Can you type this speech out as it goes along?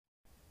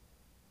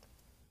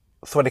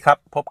สวัสดีครับ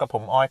พบกับผ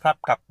มออยครับ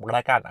กับร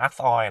ายการ Ask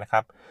Oil นะค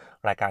รับ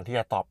รายการที่จ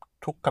ะตอบ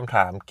ทุกคำถ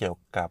ามเกี่ยว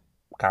กับ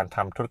การท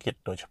ำธุรกิจ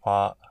โดยเฉพา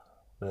ะ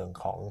เรื่อง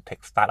ของ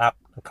Tech Startup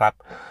นะครับ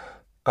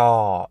ก็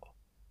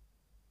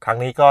ครั้ง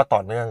นี้ก็ต่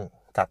อเนื่อง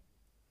จาก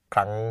ค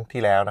รั้ง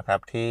ที่แล้วนะครับ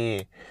ที่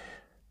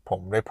ผม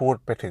ได้พูด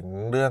ไปถึง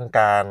เรื่อง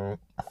การ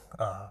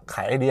ข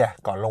ายไอเดีย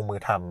ก่อนลงมือ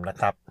ทำนะ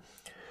ครับ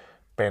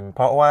เป็นเพ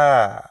ราะว่า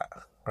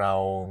เรา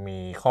มี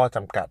ข้อจ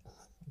ำกัด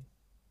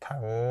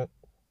ทั้ง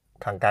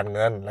ทางการเ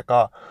งินและ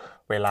ก็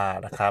เวลา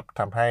นะครับ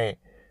ทำให้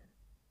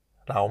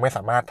เราไม่ส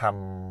ามารถท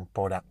ำโป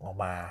รดักต์ออก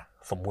มา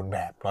สมบูรณ์แบ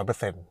บ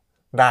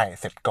100%ได้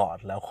เสร็จก่อน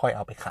แล้วค่อยเอ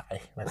าไปขาย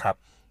นะครับ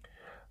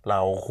เรา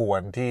คว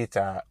รที่จ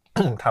ะ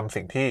ทำ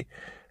สิ่งที่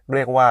เ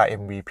รียกว่า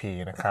MVP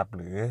นะครับห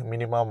รือ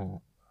Minimum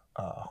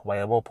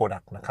Viable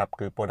Product นะครับ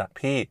คือ Product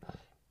ที่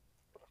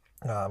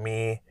มี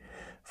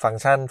ฟังก์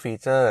ชันฟี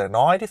เจอร์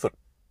น้อยที่สุด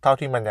เท่า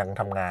ที่มันยัง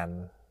ทำงาน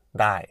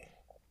ได้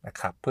นะ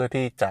ครับเพื่อ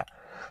ที่จะ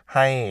ใ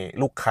ห้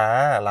ลูกค้า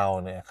เรา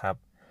เนี่ยครับ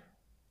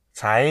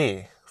ใช้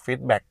ฟี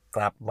ดแบ็กก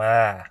ลับมา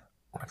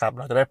นะครับเ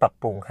ราจะได้ปรับ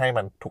ปรุงให้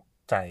มันถูก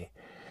ใจ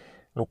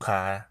ลูกค้า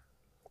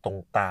ตรง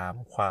ตาม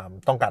ความ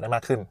ต้องการได้ม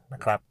ากขึ้นน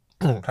ะครับ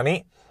ทีนี้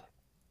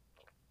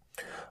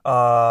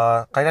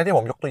ครั้งแรกที่ผ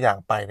มยกตัวอย่าง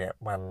ไปเนี่ย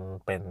มัน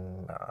เป็น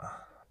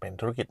เป็น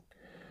ธุรกิจ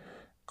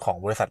ของ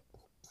บริษัท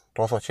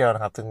ตัวโซเชียลน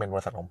ะครับซึ่งเป็นบ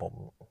ริษัทของผม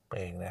เ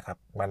องนะครับ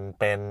มัน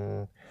เป็น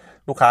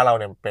ลูกค้าเรา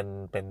เนี่ยเ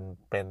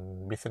ป็น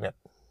บิสเนส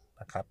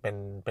นะครับเ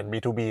ป็น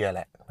B2B อะแ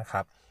หละนะค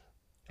รับ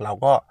เรา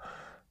ก็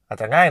อาจ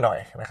จะง่ายหน่อย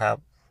นะครับ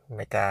ใ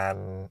นการ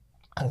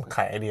ข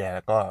ายไอเดียแ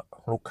ล้วก็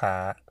ลูกค้า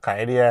ขายไ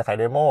อเดียขาย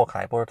เดโมข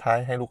ายโปรโตไท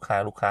ป์ให้ลูก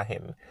ค้าเห็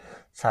น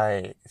ใช่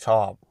ชอ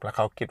บแล้วเข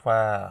าคิดว่า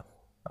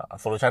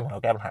โซลูชันของเร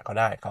าแก้ปัญหาเขา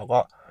ได้เขาก็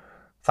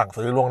สั่ง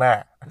ซื้อล่วงหน้า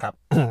นะครับ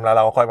แล้วเร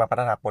าก็ค่อยมาพั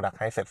ฒนาโปรดักต์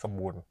ให้เสร็จสม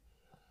บูรณ์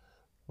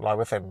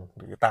100%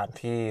หรือตาม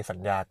ที่สัญ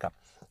ญากับ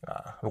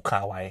ลูกค้า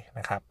ไว้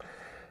นะครับ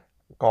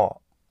ก็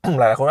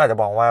หลายๆคนอาจจะ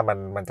มองว่า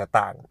มันจะ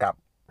ต่างกับ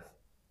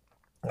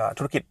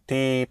ธุรกิจ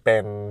ที่เป็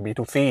น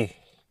B2C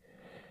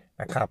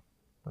นะครับ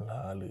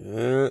หรือ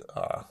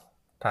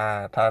ถ้า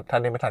ถ้า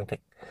เน้นไปทางเทค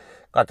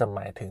ก็จะหม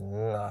ายถึง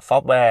ซอ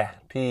ฟต์แวร์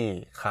ที่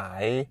ขา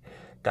ย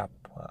กับ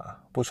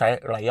ผู้ใช้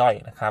รายย่อย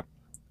นะครับ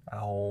เอ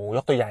าย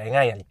กตัวอย่าง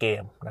ง่ายๆอย่างเก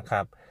มนะค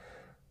รับ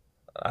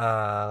อ่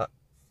า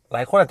หล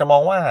ายคนอาจจะมอ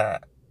งว่า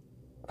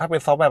ถ้าเป็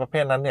นซอฟต์แวร์ประเภ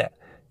ทนั้นเนี่ย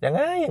ยัง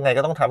ไง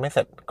ก็ต้องทำให้เส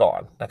ร็จก่อ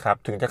นนะครับ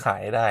ถึงจะขา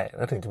ยได้แ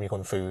ล้วถึงจะมีค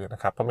นซื้อนะ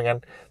ครับเพราะไม่งั้น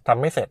ท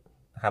ำไม่เสร็จ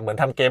นะครับเหมือน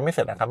ทำเกมไม่เส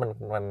ร็จนะครับ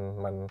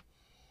มัน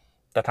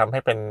จะทำให้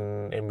เป็น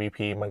MVP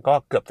มันก็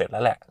เกือบเสร็จแล้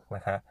วแหละน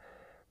ะฮะ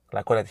หล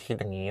ายคนอาจจะคิด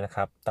อย่างนี้นะค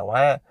รับแต่ว่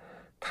า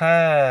ถ้า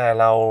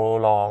เรา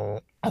ลอง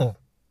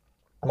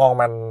มอง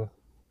มัน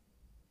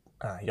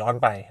ย้อน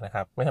ไปนะค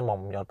รับไม่ใช่มอง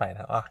ย้อนไปน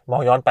ะมอ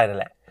งย้อนไปนั่น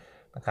แหละ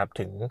นะครับ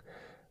ถึง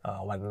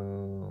วัน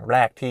แร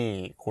กที่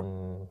คุณ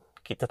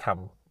คิดจะท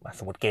ำส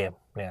มมติเกม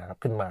เนี่ยครับ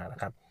ขึ้นมานะ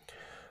ครับ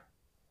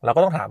เรา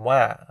ก็ต้องถามว่า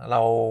เร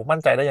ามั่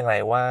นใจได้อย่างไร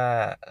ว่า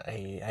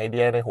ไอเดี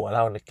ยในหัวเร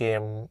าในเก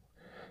ม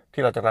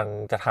ที่เรากำลัง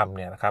จะทำเ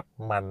นี่ยนะครับ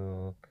มัน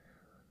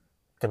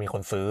จะมีค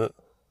นซื้อ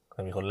จ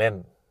ะมีคนเล่น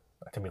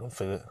จะมีคน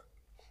ซื้อ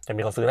จะ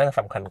มีคนซื้อน่าจะ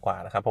สำคัญกว่า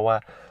นะครับเพราะว่า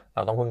เร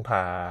าต้องพึ่งพ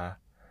า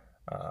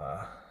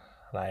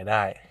รายไ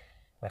ด้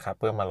นะครับ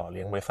เพื่อมาหล่อเ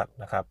ลี้ยงบริษัท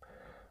นะครับ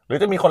หรือ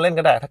จะมีคนเล่น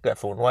ก็ได้ถ้าเกิด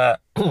สมมติว่า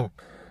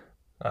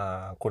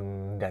คุณ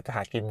อยากจะห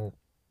ากิน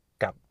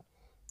กับ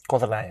โฆ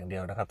ษณาอย่างเดี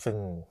ยวนะครับซึ่ง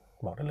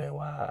บอกได้เลย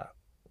ว่า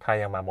ถ้า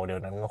ยังมาโมเดล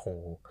นั้นก็คง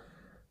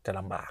จะ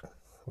ลำบาก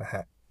นะฮ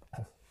ะ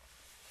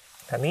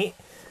ทีนี้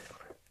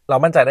เรา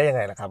มั่นใจได้ยังไ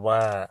งล่ะครับว่า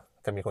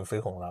จะมีคนซื้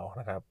อของเรา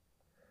นะครับ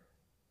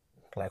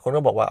หลายคน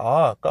ก็บอกว่า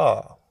ก็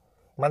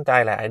มั่นใจ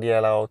แหละไอเดีย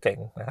เราเจ๋ง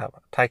นะครับ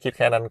ถ้าคิดแ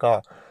ค่นั้นก็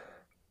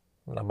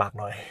ลำบาก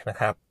หน่อยนะ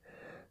ครับ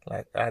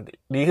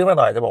ดีขึ้นมา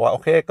หน่อยจะบอกว่าโอ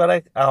เคก็ได้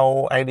เอา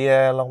ไอเดีย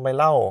ลองไป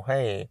เล่าให้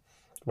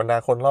บรรดา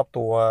คนรอบ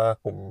ตัว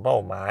กลุ่มเป้า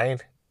หมาย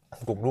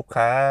กลุ่มลูก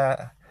ค้า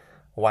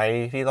ไว้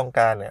ที่ต้อง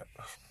การเนี่ย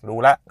รู้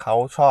ละเขา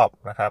ชอบ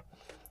นะครับ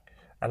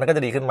อันนั้นก็จ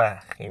ะดีขึ้นมา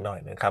อีกหน่อย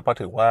นึงครับเพราะ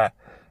ถือว่า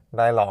ไ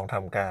ด้ลองท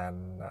ำการ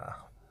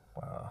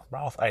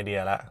browse ไอเดีย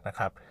แล้วนะค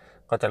รับ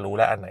ก็จะรู้แ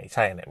ล้วอันไหนใ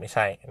ช่อันไหนไม่ใ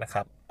ช่นะค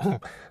รับ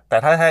แต่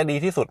ถ้าให้ดี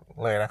ที่สุด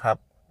เลยนะครับ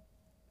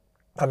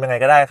ทำยังไง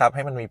ก็ได้ครับใ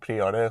ห้มันมี pre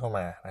order เข้าม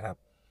านะครับ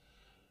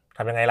ท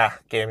ำยังไงล่ะ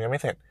เกมยังไ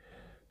ม่เสร็จ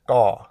ก็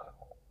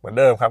เหมือน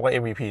เดิมครับก็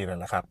MVP นั่น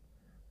แหละครับ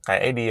ขาย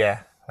ไอเดีย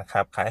นะค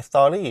รับขายสต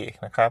อรี่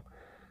นะครับ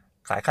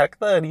ขายคาแรค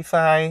เตอร์ดีไซ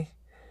น์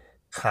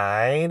ขา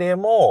ยเด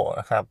โม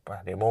นะครับ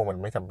เดโมมัน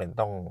ไม่จำเป็น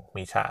ต้อง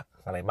มีฉาก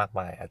อะไรมาก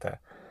มายอาจจะ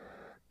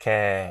แค่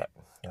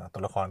ตั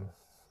วละคร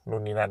นู่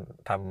นนี่นั่น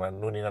ทำมัน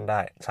นู่นนี่นั่นไ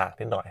ด้ฉาก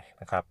นิดหน่อย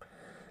นะครับ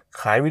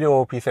ขายวิดีโอ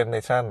พรีเซนเ t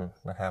ชัน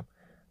นะครับ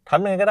ท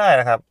ำยังไงก็ได้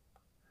นะครับ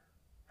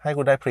ให้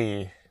คุณได้พรี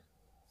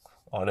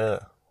ออเดอ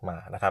ร์มา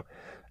นะครับ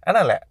อัน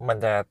นั้นแหละมัน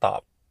จะตอ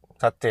บ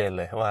ชัดเจนเ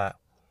ลยว่า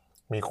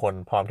มีคน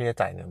พร้อมที่จะ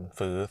จ่ายเงิน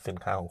ซื้อสิน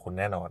ค้าของคุณ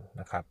แน่นอน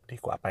นะครับดี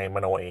กว่าไปม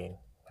โนเอง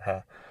นะฮะ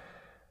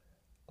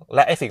แล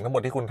ะไอสิ่งทั้งหม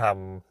ดที่คุณท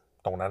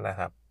ำตรงนั้นนะ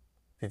ครับ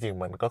จริง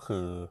ๆมันก็คื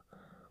อ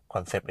ค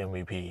อนเซปต์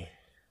MVP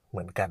เห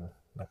มือนกัน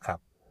นะครับ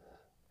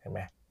เห็นไห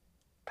ม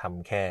ท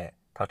ำแค่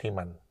เท่าที่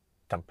มัน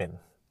จำเป็น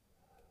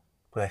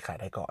เพื่อให้ขาย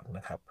ได้ก่อนน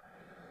ะครับ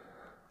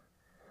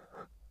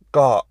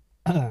ก็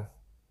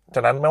จ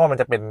ากนั้นไม่ว่ามัน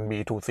จะเป็น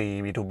B2C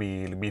B2B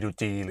หรือ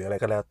B2G หรืออะไร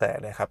ก็แล้วแต่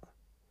นะครับ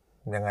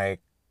ยังไง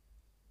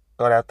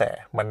ก็แล้วแต่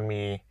มัน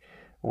มี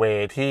เว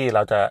ที่เร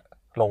าจะ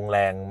ลงแร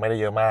งไม่ได้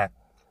เยอะมาก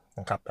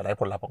นะครับแต่ได้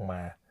ผลลัพธ์ออก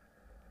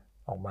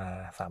มา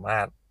สามา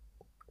รถ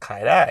ขา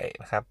ยได้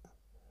นะครับ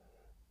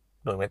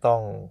โดยไม่ต้อ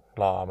ง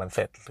รอมันเส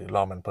ร็จหรือร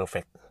อมันเพอร์เฟ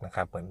กต์นะค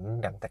รับเหมือน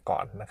อย่างแต่ก่อ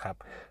นนะครับ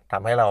ท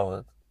ำให้เรา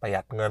ประห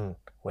ยัดเงิน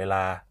เวล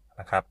า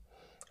นะครับ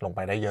ลงไป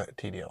ได้เยอะ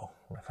ทีเดียว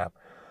นะครับ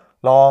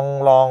ลอง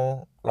ลอง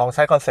ลองใ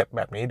ช้คอนเซปต์แ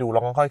บบนี้ดูล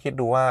องค่อยๆคิด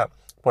ดูว่า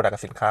โปรดัก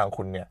ต์สินค้าของ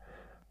คุณเนี่ย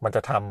มันจ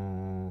ะท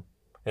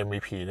ำ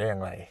MVP ได้อย่า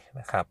งไร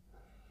นะครับ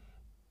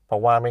เพรา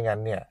ะว่าไม่งั้น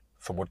เนี่ย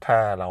สมมุติถ้า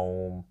เรา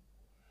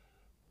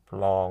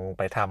ลองไ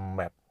ปทำ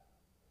แบบ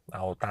เอ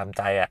าตามใ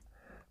จอะ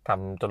ท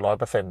ำจน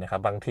100%นะครั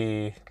บบางที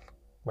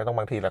ไม่ต้อง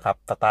บางทีแหละครับ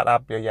สตาร์ทอั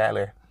พเยอะแยะเล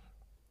ย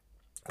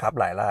ครับ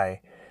หลายราย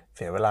เ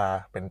สียเวลา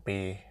เป็นปี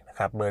นะ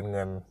ครับเบิร์นเ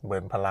งินเบิ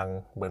ร์นพลัง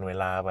เบิร์นเว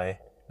ลาไป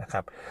นะค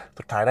รับ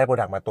สุดท้ายได้โปร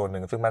ดักต์มาตัวห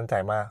นึ่งซึ่งมั่นใจ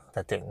มากจ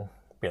ะเจ๋ง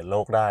เปลี่ยนโล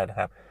กได้นะ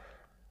ครับ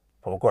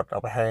ผมกดเอา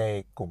ไปให้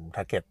กลุ่ม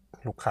target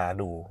ลูกค้า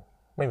ดู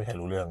ไม่มีใคร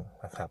รู้เรื่อง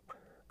นะครับ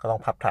ก็ต้อง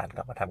พับฐานก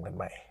ลับมาทำกันใ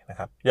หม่นะค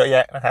รับเยอะแย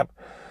ะนะครับ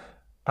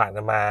ผ่าน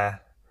กันมา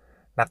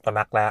นักต่อ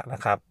นักแล้วน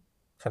ะครับ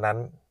ฉะนั้น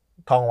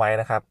ท่องไว้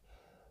นะครับ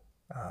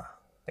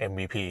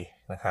MVP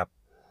นะครับ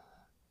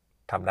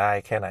ทำได้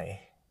แค่ไหน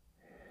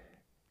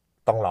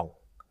ต้องลอง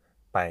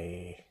ไป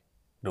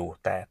ดู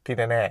แต่ที่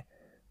แน่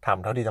ๆท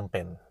ำเท่าที่จำเ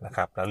ป็นนะค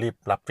รับแล้วรีบ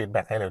รับฟีดแ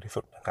บ็กให้เร็วที่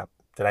สุดนะครับ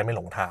จะได้ไม่ห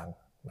ลงทาง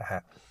นะฮ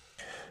ะ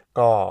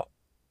ก็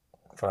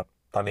สำหรับ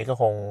ตอนนี้ก็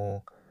คง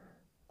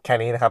แค่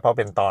นี้นะครับเพราะ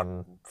เป็นตอน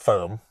เสริ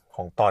มข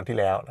องตอนที่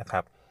แล้วนะค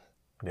รับ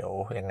เดี๋ยว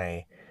ยังไง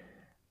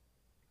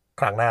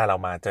ครั้งหน้าเรา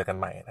มาเจอกัน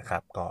ใหม่นะครั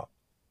บก็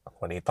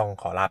วันนี้ต้อง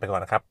ขอลาไปก่อ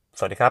นนะครับ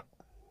สวัสดีครับ